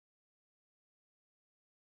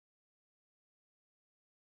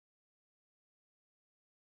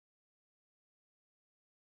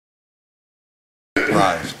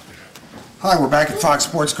surprise. Hi, we're back at Fox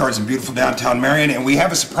Sports Cards in beautiful downtown Marion, and we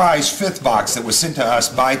have a surprise 5th box that was sent to us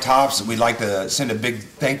by Topps. We'd like to send a big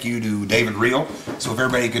thank you to David Reel. So if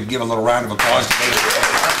everybody could give a little round of applause to David Reel.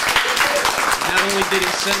 Not only did he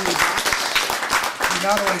send the box, He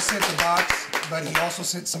not only sent the box, but he also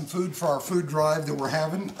sent some food for our food drive that we're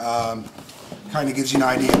having. Kind of gives you an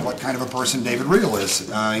idea of what kind of a person David Reel is.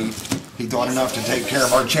 He thought enough to take care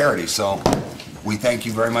of our charity, so we thank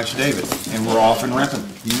you very much, David. And we're off and repping.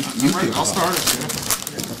 I'll start it.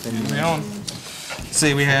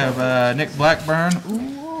 See, we have Nick Blackburn.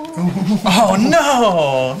 Oh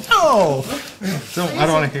no! No! I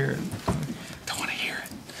don't want to hear it. Don't want to hear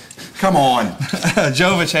it. Come on.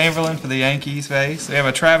 Jova Chamberlain for the Yankees base. We have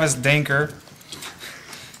a Travis Dinker.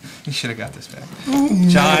 You should have got this back.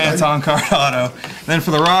 Giants on card auto. Then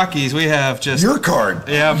for the Rockies, we have just your card.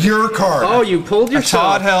 Yeah, your card. Oh, you pulled your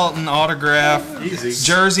Todd Helton autograph. Easy.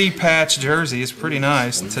 Jersey patch jersey is pretty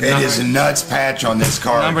nice. It is a nuts patch on this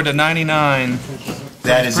card. Numbered to 99.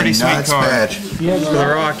 That is pretty a sweet nuts card patch. for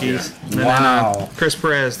the Rockies. Wow. And then, Chris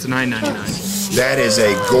Perez to 9.99. That is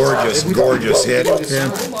a gorgeous, gorgeous hit.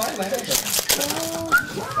 Yeah.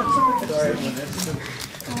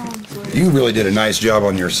 You really did a nice job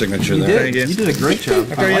on your signature there. You did a great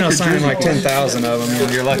job. After signing like 10,000 of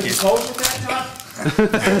them, you're lucky.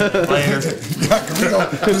 Later. Can we go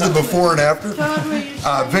to the before and after?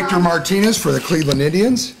 Victor Martinez for the Cleveland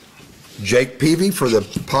Indians. Jake Peavy for the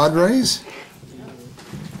Padres.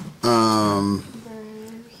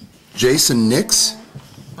 Jason Nix.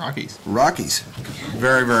 Rockies.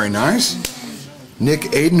 Very, very nice. Nick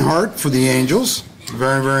Aidenhart for the Angels.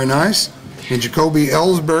 Very, very nice. And Jacoby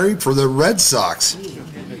Ellsbury for the Red Sox. We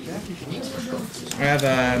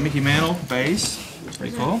have Mickey Mantle base.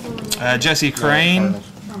 Pretty cool. Jesse Crane,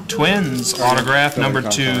 Twins autograph number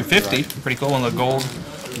 250. Pretty cool on the gold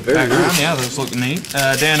background. Yeah, those look neat.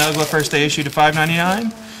 Dan Ugla first day issue to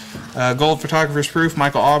 $5.99. Gold photographer's proof.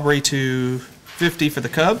 Michael Aubrey to $50 for the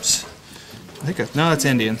Cubs. I think no, that's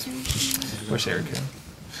Indians. Wish they were good.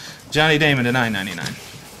 Johnny Damon to $9.99.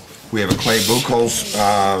 We have a Clay Buchholz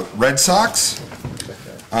Red Sox.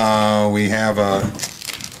 We have a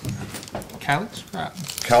Calix Crab.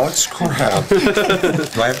 Calix Crab. Do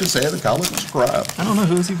I have to say it? The Calix Crab. I don't know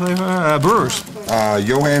who does he play for. Brewers.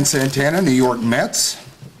 Johan Santana, New York Mets.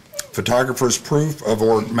 Photographer's proof of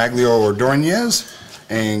Maglio Ordonez.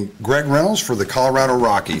 And Greg Reynolds for the Colorado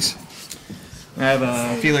Rockies. I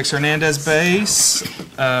have Felix Hernandez base.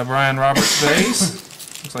 Brian Roberts base.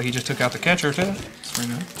 Looks like he just took out the catcher too.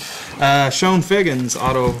 Sean Figgins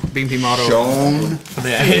auto beam team auto for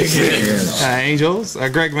the Angels.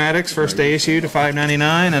 Greg Maddux first day issue to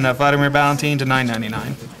 $5.99 and Vladimir Valentin to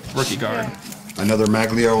 $9.99 rookie card. Another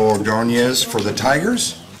Maglio Ordonez for the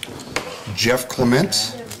Tigers. Jeff Clement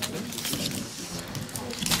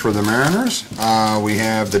for the Mariners. We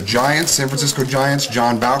have the Giants, San Francisco Giants,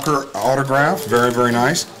 John Bowker autograph, very, very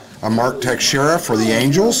nice. Mark Teixeira for the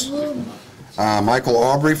Angels. Michael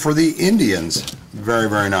Aubrey for the Indians. Very,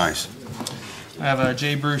 very nice. I have a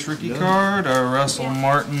Jay Bruce rookie card, a Russell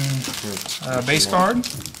Martin base card,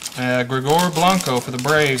 Gregor Blanco for the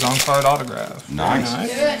Braves on card autograph. Nice.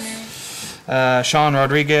 Sean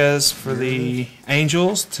Rodriguez for the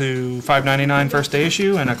Angels to $5.99 first day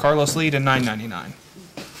issue, and a Carlos Lee to $9.99.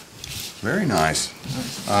 Very nice.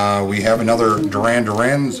 We have another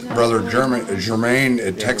Duran's brother Jermaine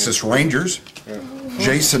at Texas Rangers.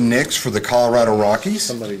 Jason Nix for the Colorado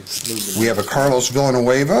Rockies. We have a Carlos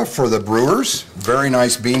Villanueva for the Brewers. Very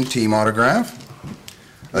nice beam team autograph.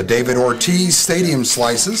 A David Ortiz Stadium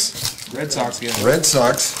Slices. Red Sox again. Red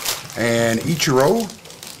Sox. And Ichiro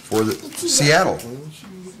for the Seattle.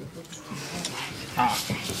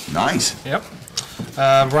 Nice. Yep.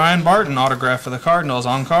 Brian Barton autograph for the Cardinals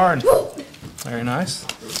on card. Very nice.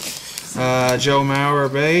 Joe Mauer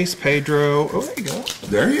base, Pedro. Oh, there you go.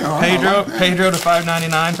 There you are. Pedro to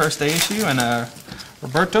 $5.99 first day issue, and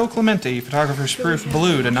Roberto Clemente photographer's proof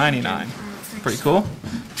blue to $99. Pretty cool.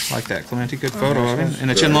 Like that Clemente, good photo of him.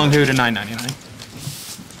 And a Chin-Lung Hu to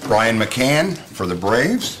 $9.99. Brian McCann for the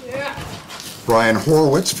Braves. Brian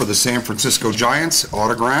Horowitz for the San Francisco Giants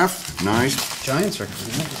autograph. Nice. Giants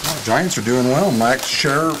are doing well. Max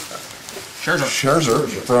Scherzer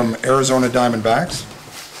from Arizona Diamondbacks.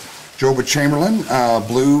 Joba Chamberlain,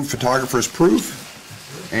 blue photographer's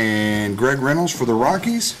proof, and Greg Reynolds for the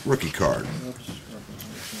Rockies, rookie card.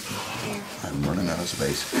 I'm running out of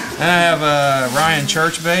space. I have Ryan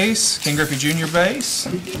Church base, Ken Griffey Jr. base,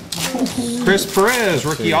 Chris Perez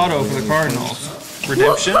rookie auto for the Cardinals,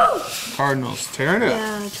 redemption, Cardinals tearing it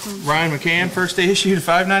up. Ryan McCann first day issue to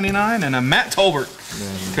 $5.99, and a Matt Tolbert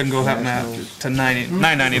couldn't go without that to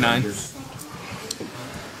 $9.99.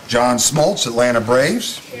 John Smoltz, Atlanta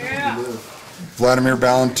Braves. Vladimir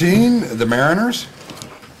Valentin, the Mariners.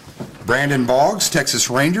 Brandon Boggs, Texas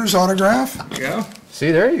Rangers autograph. Yeah.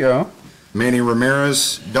 See, there you go. Manny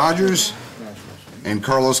Ramirez, Dodgers. And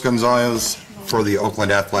Carlos Gonzalez for the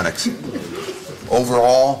Oakland Athletics.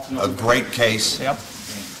 Overall, a great case. Yep.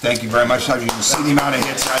 Thank you very much. As you can see the amount of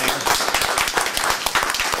hits out here.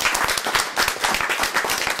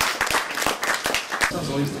 Sounds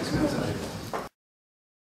the least expensive.